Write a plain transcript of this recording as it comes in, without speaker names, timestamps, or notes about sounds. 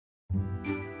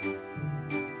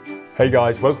Hey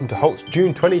guys, welcome to Holts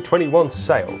June 2021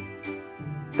 sale.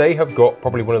 They have got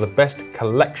probably one of the best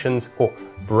collections or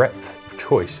breadth of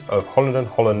choice of Holland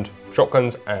Holland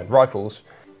shotguns and rifles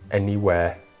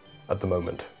anywhere at the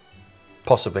moment.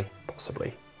 Possibly.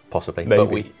 Maybe. But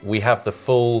we have the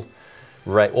full,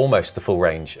 almost the full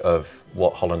range of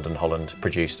what Holland Holland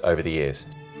produced over the years.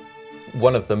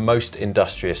 One of the most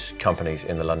industrious companies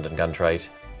in the London gun trade,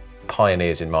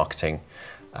 pioneers in marketing,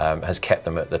 has kept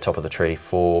them at the top of the tree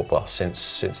for, well,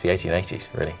 since the 1880s,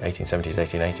 really, 1870s,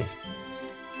 1880s.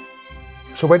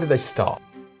 So where did they start?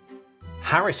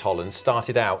 Harris Holland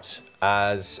started out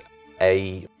as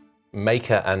a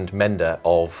maker and mender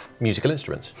of musical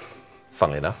instruments,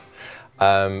 funnily enough.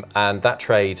 And that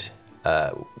trade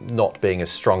not being as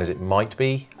strong as it might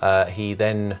be, he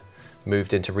then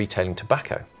moved into retailing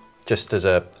tobacco. Just as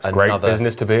another great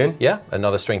business to be in. Yeah,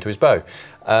 another string to his bow.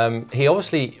 He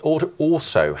obviously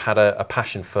also had a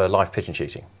passion for live pigeon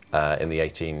shooting in the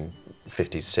 1850s,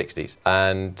 60s.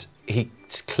 And he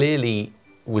clearly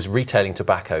was retailing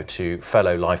tobacco to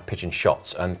fellow live pigeon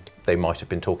shots, and they might have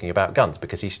been talking about guns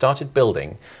because he started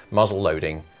building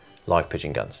muzzle-loading live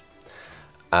pigeon guns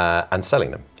and selling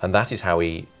them. And that is how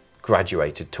he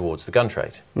graduated towards the gun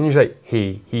trade. When you say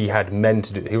he had men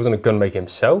to do it, he wasn't a gun maker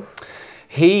himself?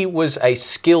 He was a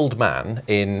skilled man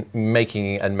in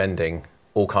making and mending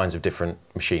all kinds of different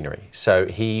machinery. So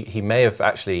he may have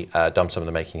actually done some of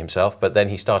the making himself, but then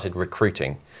he started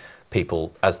recruiting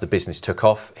people as the business took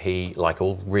off. He, like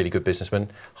all really good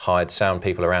businessmen, hired sound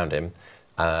people around him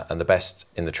and the best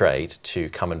in the trade to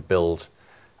come and build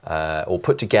or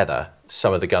put together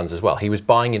some of the guns as well. He was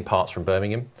buying in parts from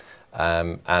Birmingham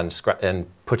and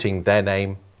putting their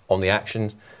name on the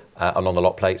action. And on the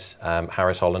lot plates,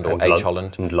 Harris Holland or H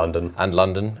Holland. And London.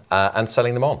 And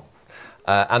selling them on.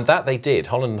 And that they did.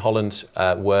 Holland Holland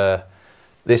were,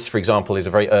 this for example is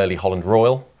a very early Holland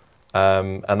Royal,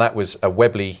 and that was a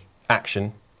Webley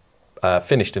action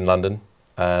finished in London.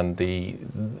 And the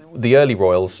early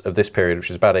Royals of this period, which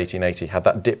was about 1880, had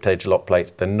that dipped edge lot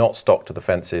plate. They're not stocked to the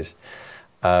fences.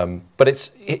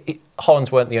 But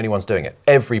Hollands weren't the only ones doing it.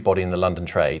 Everybody in the London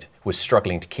trade was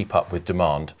struggling to keep up with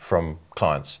demand from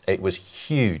clients. It was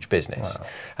huge business. Wow.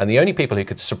 And the only people who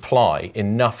could supply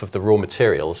enough of the raw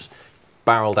materials,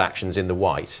 barreled actions in the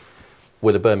white,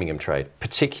 were the Birmingham trade,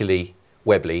 particularly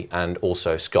Webley and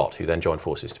also Scott, who then joined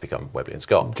forces to become Webley and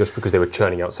Scott. Just because they were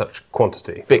churning out such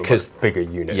quantity. Because bigger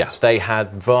units. Yeah, they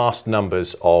had vast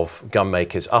numbers of gun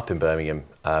makers up in Birmingham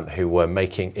who were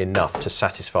making enough to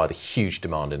satisfy the huge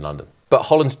demand in London. But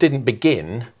Hollands didn't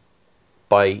begin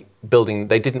by building,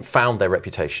 they didn't found their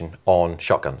reputation on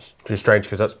shotguns. Which is strange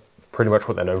because that's pretty much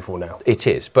what they're known for now. It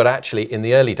is, but actually in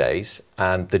the early days,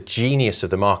 and the genius of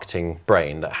the marketing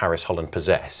brain that Harris Holland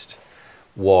possessed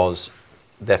was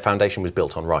their foundation was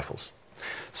built on rifles.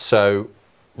 So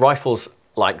rifles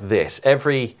like this,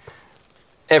 every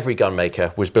gun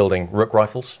maker was building rook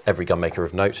rifles, every gun maker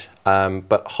of note,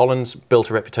 but Holland's built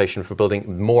a reputation for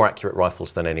building more accurate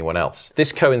rifles than anyone else.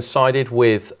 This coincided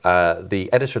with the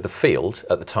editor of the Field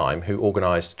at the time, who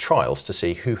organised trials to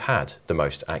see who had the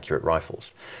most accurate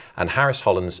rifles. And Harris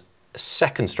Holland's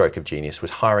second stroke of genius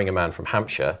was hiring a man from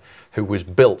Hampshire who was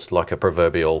built like a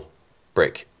proverbial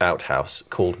brick outhouse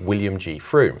called William G.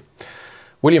 Froome.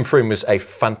 William Froome was a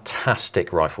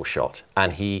fantastic rifle shot,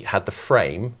 and he had the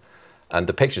frame, and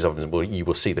the pictures of him, you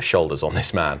will see the shoulders on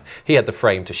this man. He had the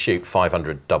frame to shoot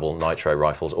 500 double nitro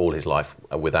rifles all his life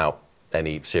without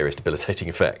any serious debilitating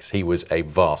effects. He was a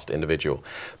vast individual,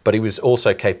 but he was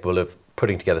also capable of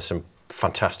putting together some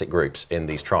fantastic groups in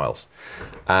these trials.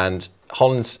 And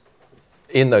Holland's,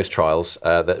 in those trials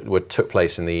that took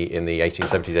place in the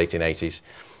 1870s, 1880s,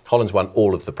 Hollands won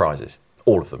all of the prizes,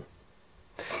 all of them.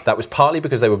 That was partly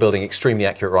because they were building extremely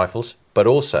accurate rifles, but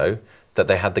also that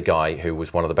they had the guy who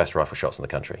was one of the best rifle shots in the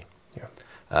country.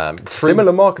 Yeah.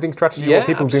 Similar marketing strategy what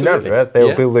people absolutely. do now.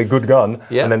 They'll build a good gun,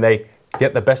 yeah, and then they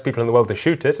get the best people in the world to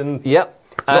shoot it, and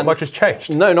not much has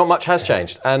changed. No, not much has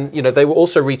changed. And you know, they were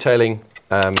also retailing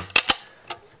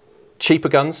cheaper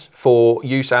guns for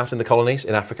use out in the colonies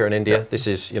in Africa and India. Yeah. This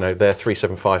is, you know, their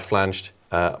 375 flanged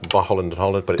by Holland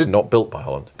Holland, but it's not built by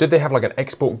Holland. Did they have like an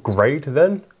export grade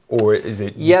then, or is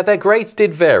it? Yeah, their grades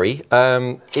did vary.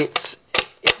 It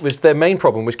was their main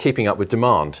problem was keeping up with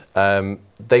demand.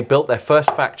 They built their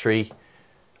first factory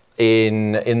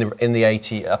in the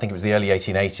 80, I think it was the early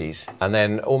 1880s, and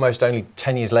then almost only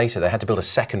 10 years later they had to build a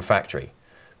second factory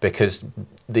because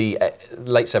the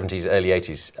late 70s, early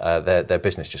 80s, their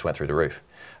business just went through the roof,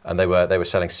 and they were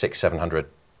selling 600-700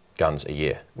 guns a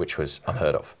year, which was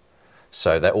unheard of.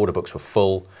 So their order books were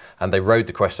full, and they rode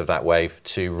the crest of that wave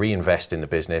to reinvest in the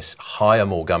business, hire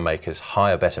more gun makers,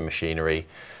 hire better machinery,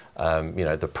 you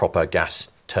know, the proper gas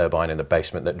turbine in the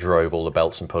basement that drove all the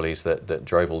belts and pulleys that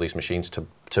drove all these machines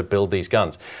to build these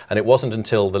guns. And it wasn't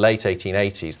until the late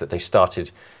 1880s that they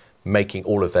started making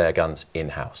all of their guns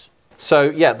in-house. So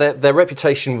yeah, their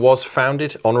reputation was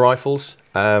founded on rifles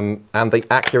and the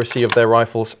accuracy of their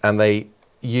rifles, and they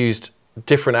used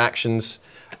different actions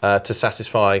to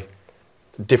satisfy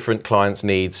different clients'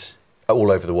 needs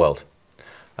all over the world.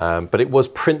 But it was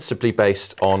principally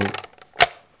based on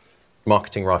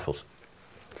marketing rifles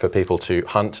for people to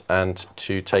hunt and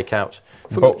to take out.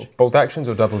 Bolt actions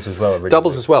or doubles as well? Originally?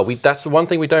 Doubles as well. That's the one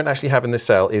thing we don't actually have in this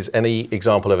sale is any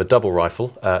example of a double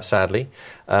rifle, sadly.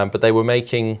 But they were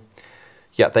making,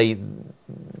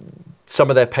 some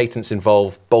of their patents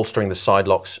involve bolstering the side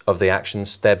locks of the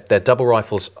actions. Their double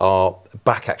rifles are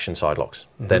back action side locks.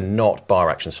 Mm-hmm. They're not bar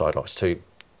action side locks too,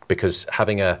 because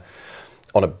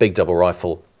on a big double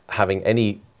rifle, having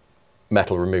any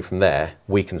metal removed from there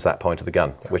weakens that point of the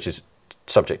gun, which is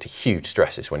subject to huge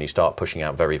stresses when you start pushing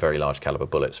out very, very large caliber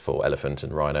bullets for elephant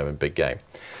and rhino and big game.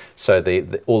 So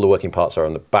all the working parts are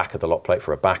on the back of the lock plate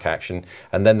for a back action,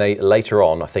 and then they later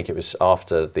on, I think it was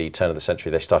after the turn of the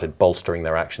century, they started bolstering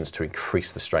their actions to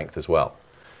increase the strength as well.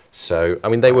 So, I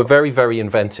mean, they were very, very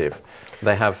inventive.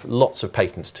 They have lots of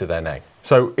patents to their name.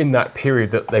 So in that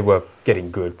period that they were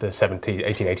getting good, the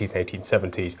 1880s,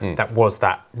 1870s, that was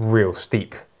that real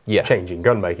steep change in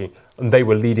gun making. And they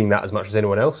were leading that as much as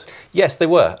anyone else? Yes, they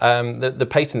were. The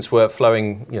patents were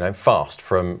flowing, you know, fast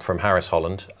from Harris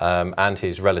Holland and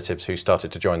his relatives who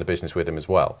started to join the business with him as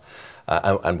well,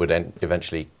 and would then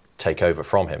eventually take over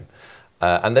from him.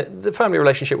 And the family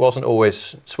relationship wasn't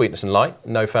always sweetness and light.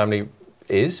 No family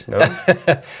is. No.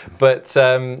 But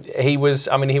he was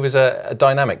a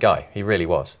dynamic guy. He really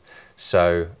was.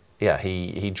 So yeah,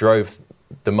 he drove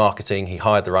the marketing, he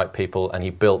hired the right people, and he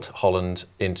built Holland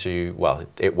into, well,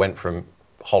 it went from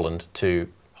Holland to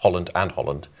Holland and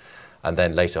Holland, and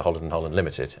then later Holland and Holland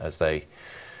Limited as they...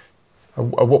 At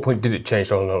what point did it change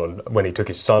to Holland Holland? When he took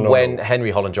his son on? When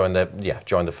Henry Holland joined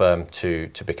the firm to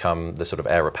become the sort of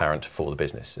heir apparent for the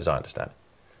business, as I understand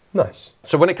it. Nice.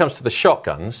 So when it comes to the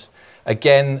shotguns,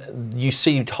 again, you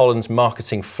see Holland's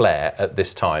marketing flair at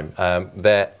this time.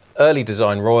 Their early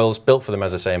design Royals, built for them,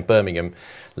 as I say, in Birmingham,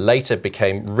 later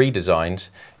became redesigned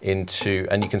into,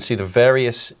 and you can see the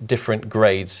various different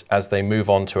grades as they move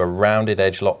on to a rounded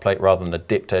edge lock plate rather than a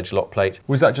dipped edge lock plate.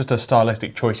 Was that just a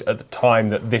stylistic choice at the time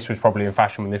that this was probably in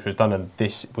fashion when this was done and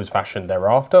this was fashion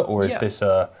thereafter, or is this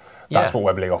that's what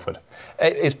Webley offered?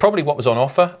 It's probably what was on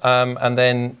offer, and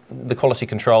then the quality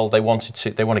control, they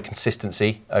wanted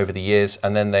consistency over the years,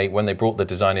 and then when they brought the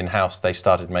design in-house, they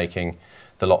started making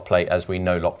the lock plate as we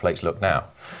know lock plates look now.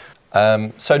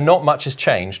 So not much has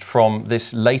changed from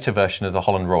this later version of the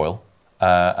Holland Royal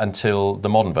until the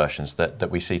modern versions that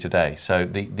we see today. So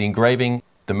the engraving,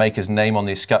 the maker's name on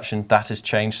the escutcheon, that has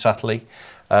changed subtly.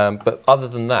 But other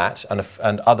than that,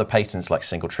 and other patents like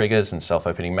single triggers and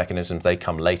self-opening mechanisms, they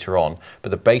come later on.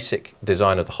 But the basic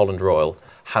design of the Holland Royal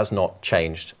has not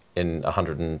changed in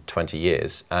 120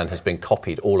 years and has been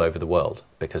copied all over the world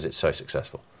because it's so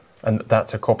successful. And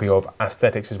that's a copy of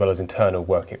aesthetics as well as internal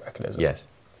working mechanism? Yes.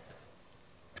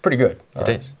 Pretty good. It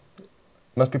is.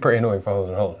 Must be pretty annoying for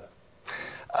Holland Holland.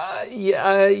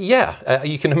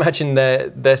 You can imagine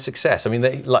their success. I mean,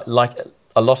 they, like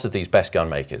a lot of these best gun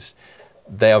makers,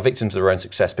 they are victims of their own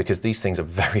success because these things are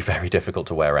very, very difficult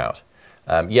to wear out.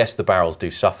 Yes, the barrels do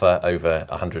suffer over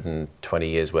 120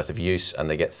 years worth of use and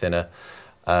they get thinner,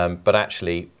 but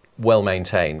actually, well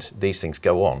maintained, these things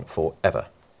go on forever.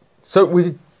 So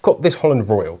we've got this Holland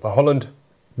Royal. The Holland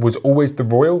was always the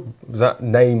Royal? Was that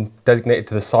name designated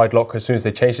to the side lock as soon as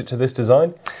they changed it to this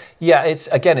design? Yeah, it's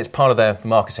part of their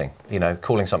marketing. You know,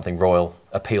 calling something Royal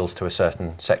appeals to a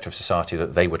certain sector of society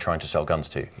that they were trying to sell guns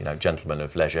to. You know, gentlemen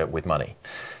of leisure with money.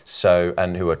 So,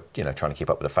 and who are, you know, trying to keep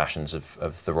up with the fashions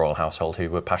of the royal household who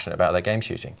were passionate about their game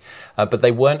shooting. But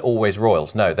they weren't always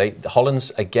Royals. No, the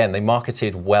Hollands, again, they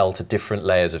marketed well to different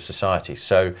layers of society.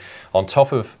 So on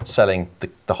top of selling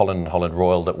the Holland Holland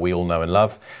Royal that we all know and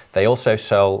love, they also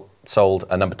sold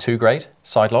a number 2 grade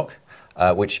side lock,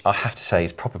 which I have to say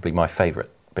is probably my favourite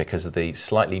because of the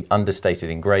slightly understated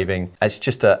engraving. It's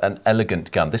just an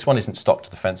elegant gun. This one isn't stock to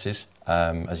the fences,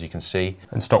 as you can see.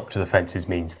 And stock to the fences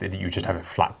means that you just have a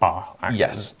flat bar. Actually.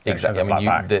 Yes, exactly.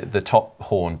 I mean, the top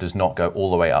horn does not go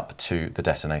all the way up to the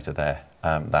detonator there,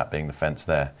 that being the fence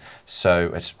there.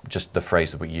 So it's just the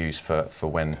phrase that we use for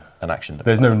when an action...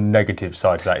 There's no negative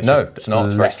side to that. It's no, it's not.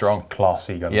 It's very strong.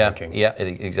 Classy gun making. Yeah,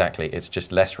 exactly. It's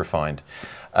just less refined.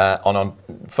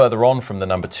 Further on from the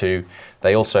number 2,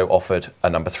 they also offered a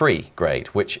number 3 grade,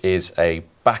 which is a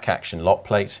back action lock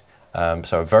plate,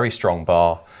 so a very strong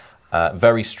bar,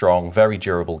 Very strong, very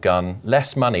durable gun,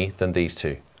 less money than these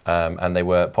two. And they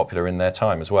were popular in their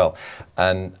time as well.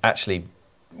 And actually,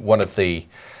 one of the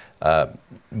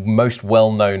most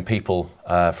well-known people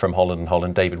from Holland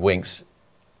Holland, David Winks,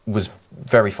 was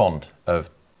very fond of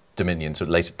Dominions.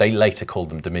 They later called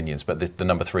them Dominions, but the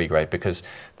number 3 grade, because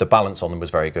the balance on them was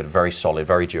very good, very solid,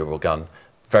 very durable gun,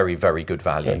 very, very good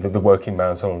value. Yeah, the working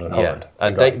man's Holland Holland. Yeah.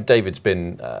 And David's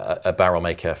been a barrel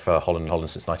maker for Holland Holland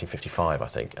since 1955, I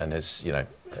think, and has, you know,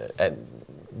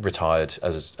 retired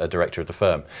as a director of the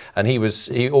firm. And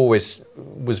he always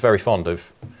was very fond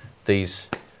of these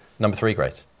number 3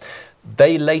 grades.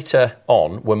 They later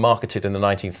on were marketed in the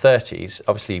 1930s.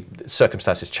 Obviously,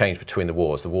 circumstances changed between the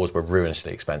wars. The wars were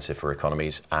ruinously expensive for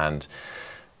economies, and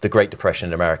the Great Depression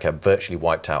in America virtually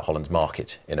wiped out Holland's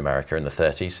market in America in the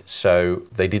 30s. So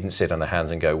they didn't sit on their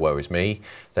hands and go, woe is me.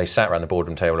 They sat around the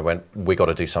boardroom table and went, we've got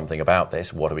to do something about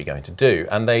this. What are we going to do?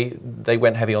 And they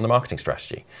went heavy on the marketing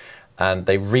strategy. And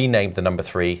they renamed the number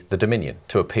 3 the Dominion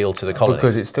to appeal to the colonies.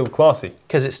 Because it's still classy.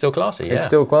 Because it's still classy, yeah. It's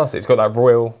still classy. It's got that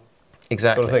royal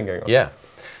exactly. sort of thing going on. Yeah.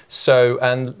 So,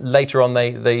 and later on,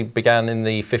 they began in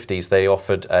the 50s, they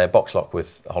offered a box lock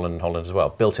with Holland Holland as well,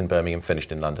 built in Birmingham,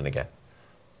 finished in London again.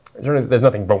 There's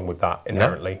nothing wrong with that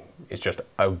inherently. No. It's just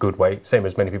a good way, same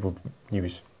as many people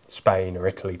use Spain or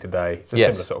Italy today. It's a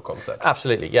similar sort of concept.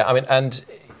 Absolutely, yeah. I mean, and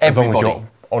everybody... As long as you're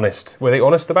honest. Were they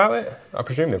honest about it? I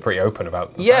presume they're pretty open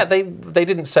about it. Yeah, they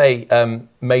didn't say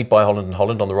made by Holland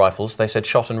Holland on the rifles. They said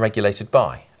shot and regulated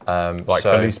by. Like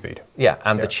the loose speed. Yeah,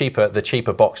 and the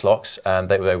cheaper box locks, and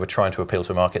they were trying to appeal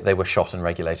to a market. They were shot and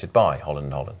regulated by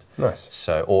Holland Holland. Nice.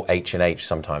 So, or H&H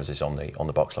sometimes is on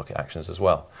the box lock actions as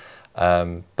well.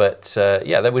 But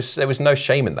yeah, there was no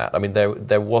shame in that. I mean,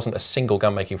 there wasn't a single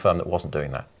gun making firm that wasn't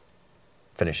doing that,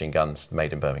 finishing guns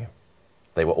made in Birmingham.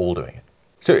 They were all doing it.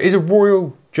 So is a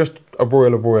Royal just a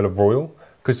Royal?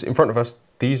 Because in front of us,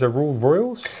 these are all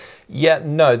Royals? Yeah,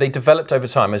 no, they developed over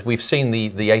time. As we've seen the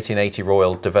 1880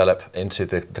 Royal develop into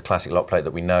the classic lock plate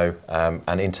that we know,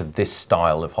 and into this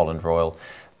style of Holland Royal.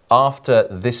 After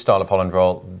this style of Holland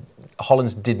Royal,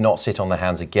 Hollands did not sit on their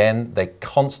hands again. They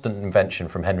constant invention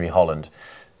from Henry Holland.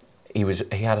 He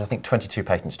had, I think, 22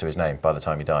 patents to his name by the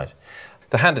time he died.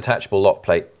 The hand detachable lock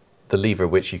plate, the lever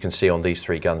which you can see on these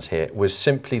 3 guns here, was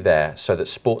simply there so that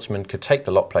sportsmen could take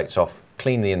the lock plates off,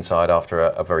 clean the inside after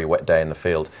a very wet day in the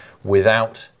field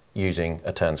without using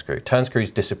a turn screw. Turn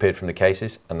screws disappeared from the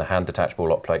cases and the hand detachable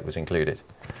lock plate was included.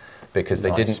 Because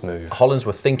they didn't move. Hollands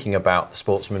were thinking about the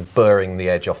sportsman burring the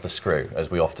edge off the screw,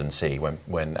 as we often see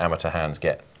when amateur hands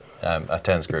get a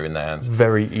turn screw in their hands.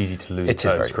 Very easy to lose a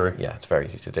turn screw. Yeah, it's very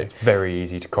easy to do. Very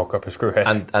easy to cock up a screw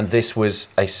head. And this was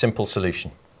a simple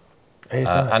solution. It is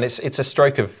nice. And it's a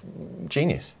stroke of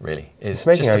genius, really. It's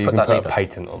amazing how you can put a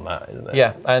patent on that, isn't it?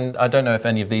 Yeah, and I don't know if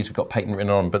any of these have got patent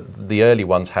written on, but the early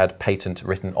ones had patent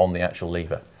written on the actual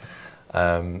lever.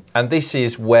 And this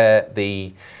is where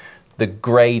the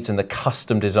grades and the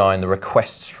custom design, the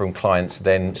requests from clients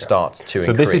then start to increase.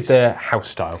 So this is their house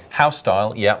style? House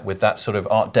style, yeah, with that sort of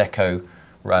Art Deco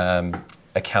acanthus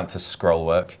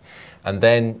scrollwork. And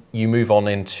then you move on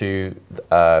into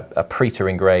a Preter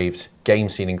engraved game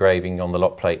scene engraving on the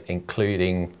lock plate,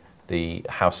 including the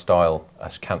house style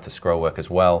acanthus scrollwork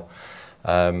as well.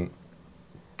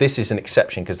 This is an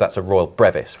exception because that's a Royal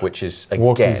Brevis, which is, again...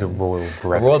 What is a Royal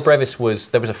Brevis? A Royal Brevis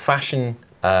there was a fashion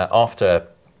after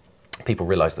people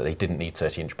realised that they didn't need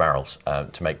 30-inch barrels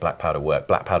to make black powder work.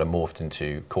 Black powder morphed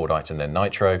into cordite and then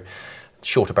nitro.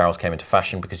 Shorter barrels came into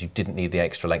fashion because you didn't need the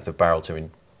extra length of barrel to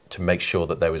make sure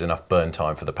that there was enough burn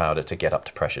time for the powder to get up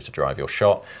to pressure to drive your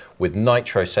shot. With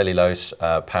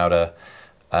nitrocellulose powder,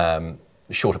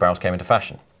 shorter barrels came into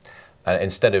fashion.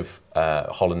 Instead of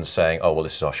Holland saying, oh, well,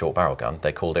 this is our short barrel gun,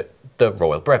 they called it the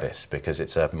Royal Brevis because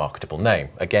it's a marketable name.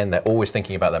 Again, they're always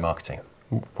thinking about their marketing.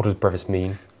 What does Brevis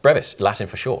mean? Brevis, Latin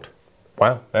for short.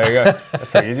 Wow, there you go.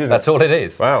 That's pretty easy, isn't it? That's all it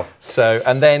is. Wow. So,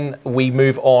 and then we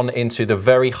move on into the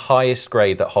very highest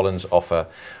grade that Hollands offer,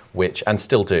 and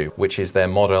still do, which is their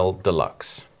Model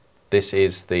Deluxe. This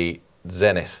is the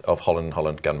zenith of Holland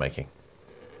Holland gunmaking,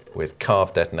 with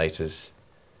carved detonators,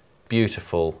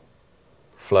 beautiful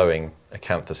flowing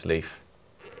acanthus leaf,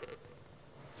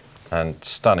 and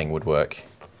stunning woodwork.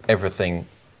 Everything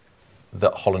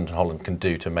that Holland Holland can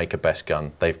do to make a best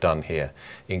gun, they've done here,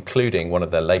 including one of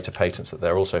their later patents that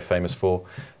they're also famous for,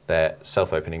 their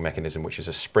self-opening mechanism, which is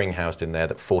a spring housed in there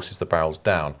that forces the barrels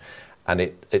down.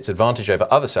 And its advantage over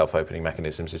other self-opening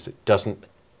mechanisms is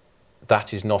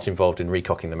that is not involved in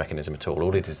recocking the mechanism at all.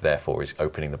 All it is there for is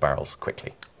opening the barrels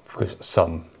quickly. Because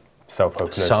some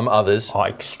self-openers. Some others are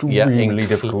extremely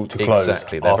difficult to close.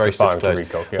 Exactly, they're very difficult to close.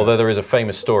 Recall, yeah. Although there is a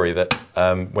famous story that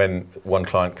when one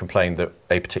client complained that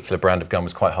a particular brand of gun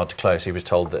was quite hard to close, he was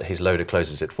told that his loader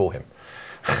closes it for him.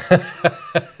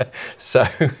 So,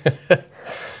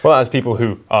 well, as people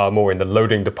who are more in the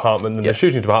loading department than the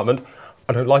shooting department,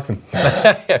 I don't like them.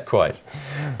 Yeah, quite.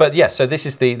 But yeah, so this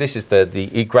is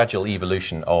the gradual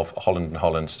evolution of Holland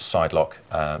Holland's sidelock,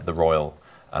 the Royal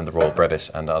and the Royal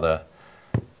Brevis and other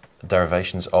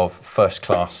derivations of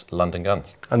first-class London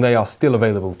guns. And they are still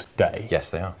available today? Yes,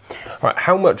 they are. Right,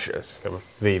 how much,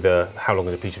 the how long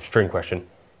is a piece of string question,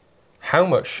 how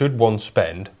much should one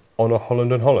spend on a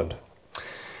Holland Holland?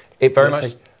 It very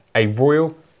much... A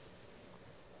Royal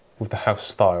with the house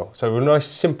style. So a nice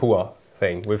simple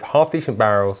thing with half-decent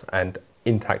barrels and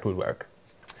intact woodwork.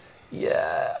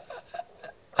 Yeah,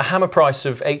 a hammer price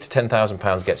of £8,000 to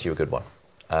 £10,000 gets you a good one.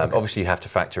 Okay. Obviously, you have to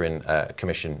factor in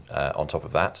commission on top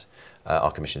of that.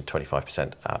 Our commission is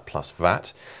 25% plus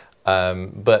VAT.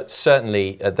 But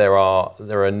certainly there are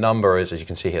a number, as you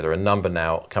can see here, there are a number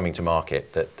now coming to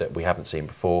market that we haven't seen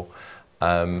before.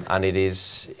 And it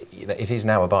is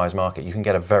now a buyer's market. You can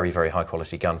get a very, very high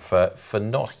quality gun for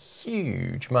not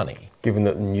huge money. Given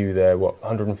that new, they're what,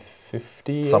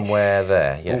 150? Somewhere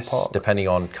there, yes. Ballpark. Depending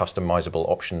on customizable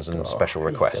options and special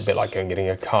requests. It's a bit like getting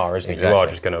a car, isn't it? Exactly. You are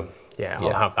just going to,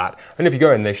 I'll have that. And if you go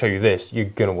in and they show you this, you're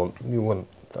going to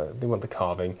they want the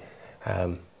carving.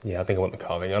 I think I want the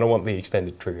carving, and I want the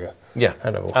extended trigger. Yeah,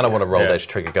 and I want a rolled edge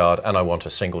trigger guard, and I want a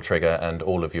single trigger, and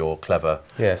all of your clever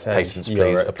patents,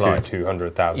 please apply.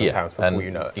 £200,000 before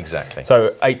you know it. Exactly.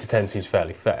 So 8 to 10 seems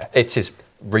fairly fair. It is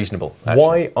reasonable. Actually.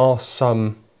 Why are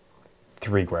some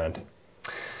 £3,000?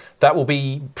 That will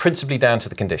be principally down to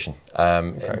the condition.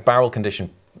 Barrel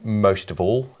condition, most of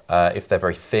all. If they're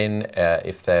very thin,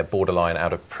 if they're borderline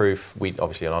out of proof, we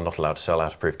obviously are not allowed to sell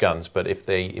out of proof guns. But if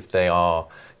they are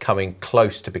coming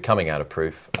close to becoming out of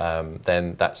proof,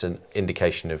 then that's an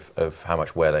indication of how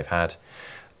much wear they've had.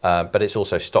 But it's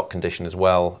also stock condition as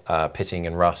well, pitting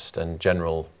and rust and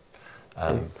general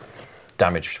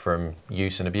damage from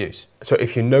use and abuse. So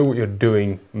if you know what you're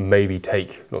doing, maybe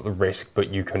take not the risk, but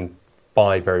you can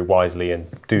buy very wisely and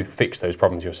fix those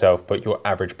problems yourself. But your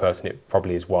average person, it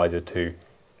probably is wiser to,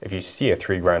 if you see a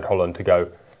 £3,000 Holland, to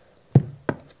go,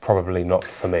 it's probably not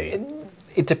for me.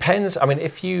 It depends. I mean,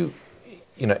 if you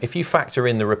factor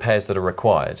in the repairs that are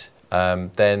required,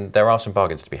 then there are some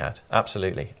bargains to be had.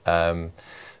 Absolutely.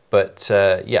 But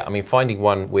I mean, finding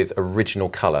one with original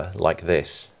colour like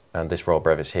this and this Royal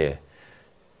Brevis here,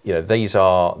 these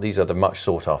are the much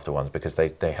sought after ones because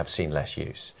they have seen less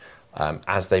use.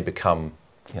 As they become,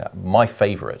 my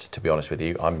favourite, to be honest with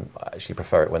you, I actually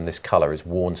prefer it when this colour is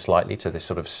worn slightly to this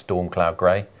sort of storm cloud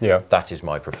grey. Yeah, that is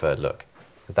my preferred look.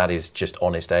 That is just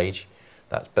honest age.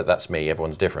 But that's me.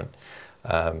 Everyone's different.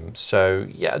 So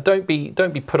yeah, don't be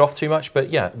put off too much. But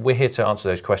yeah, we're here to answer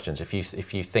those questions. If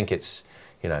you think it's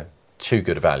too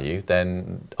good a value,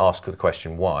 then ask the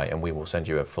question why, and we will send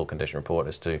you a full condition report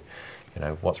as to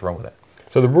what's wrong with it.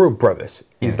 So the Royal Brevis,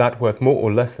 is that worth more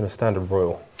or less than a standard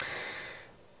Royal?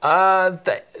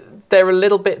 They're a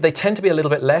little bit. They tend to be a little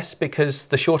bit less because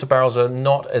the shorter barrels are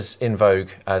not as in vogue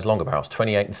as longer barrels.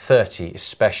 28 and 30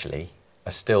 especially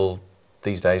are still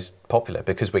these days popular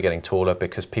because we're getting taller,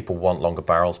 because people want longer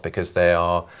barrels, because they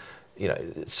are,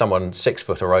 someone 6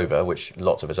 foot or over, which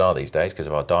lots of us are these days because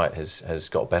of our diet has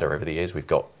got better over the years. We've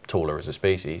got taller as a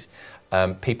species.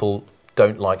 People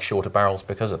don't like shorter barrels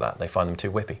because of that. They find them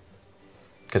too whippy.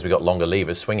 Because we've got longer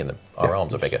levers swinging them. Our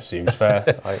arms are bigger. Seems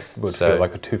fair. I would feel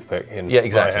like a toothpick in my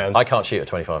hands. I can't shoot a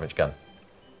 25-inch gun.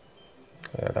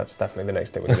 Yeah, that's definitely the next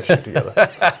thing we're going to shoot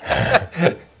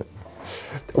together.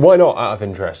 Why not, out of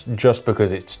interest? Just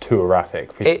because it's too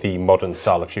erratic for the modern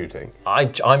style of shooting? Why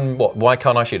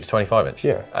can't I shoot a 25-inch?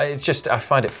 Yeah. I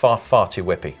find it far too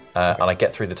whippy. And I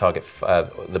get through the target,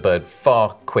 the bird,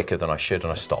 far quicker than I should,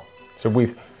 and I stop. So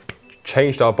we've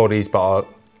changed our bodies, but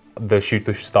the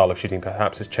style of shooting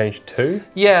perhaps has changed too?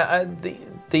 Yeah,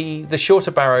 the shorter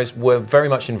barrows were very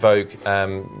much in vogue,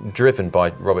 driven by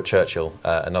Robert Churchill,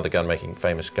 another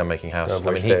famous gun-making house.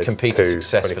 I mean, he competed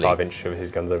successfully. 25-inch of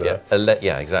his guns over there.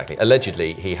 Yeah, exactly.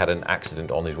 Allegedly, he had an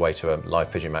accident on his way to a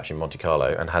live pigeon match in Monte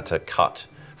Carlo and had to cut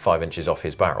 5 inches off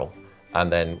his barrel, and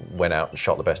then went out and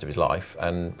shot the best of his life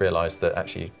and realised that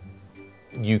actually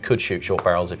you could shoot short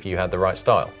barrels if you had the right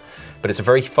style. But it's a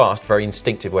very fast, very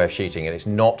instinctive way of shooting, and it's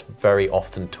not very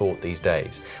often taught these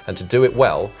days. And to do it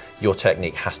well, your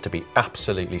technique has to be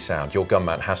absolutely sound. Your gun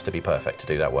mount has to be perfect to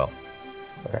do that well.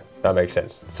 Okay, that makes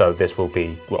sense. So this will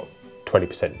be, what,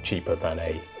 20% cheaper than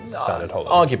a standard Holland?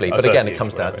 Arguably, but again, it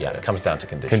comes down to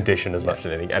condition. Condition as much as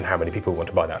anything, and how many people want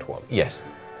to buy that one. Yes.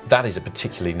 That is a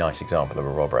particularly nice example of a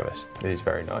Rob Revis. It is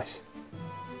very nice.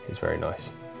 It's very nice.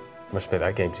 I must admit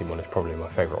that game scene one is probably my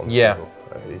favourite on the Yeah. table.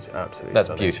 It's absolutely That's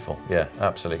stunning. beautiful. Yeah,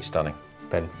 absolutely stunning.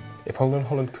 Ben, if Holland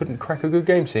Holland couldn't crack a good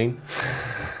game scene,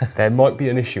 there might be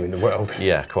an issue in the world.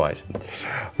 Yeah, quite.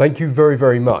 Thank you very,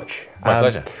 very much. My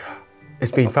pleasure.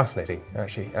 It's been fascinating,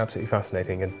 actually, absolutely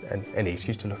fascinating, and any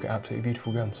excuse to look at absolutely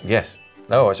beautiful guns. Yes.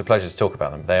 No, it's a pleasure to talk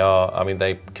about them. They are, I mean,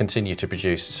 they continue to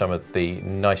produce some of the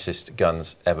nicest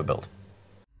guns ever built.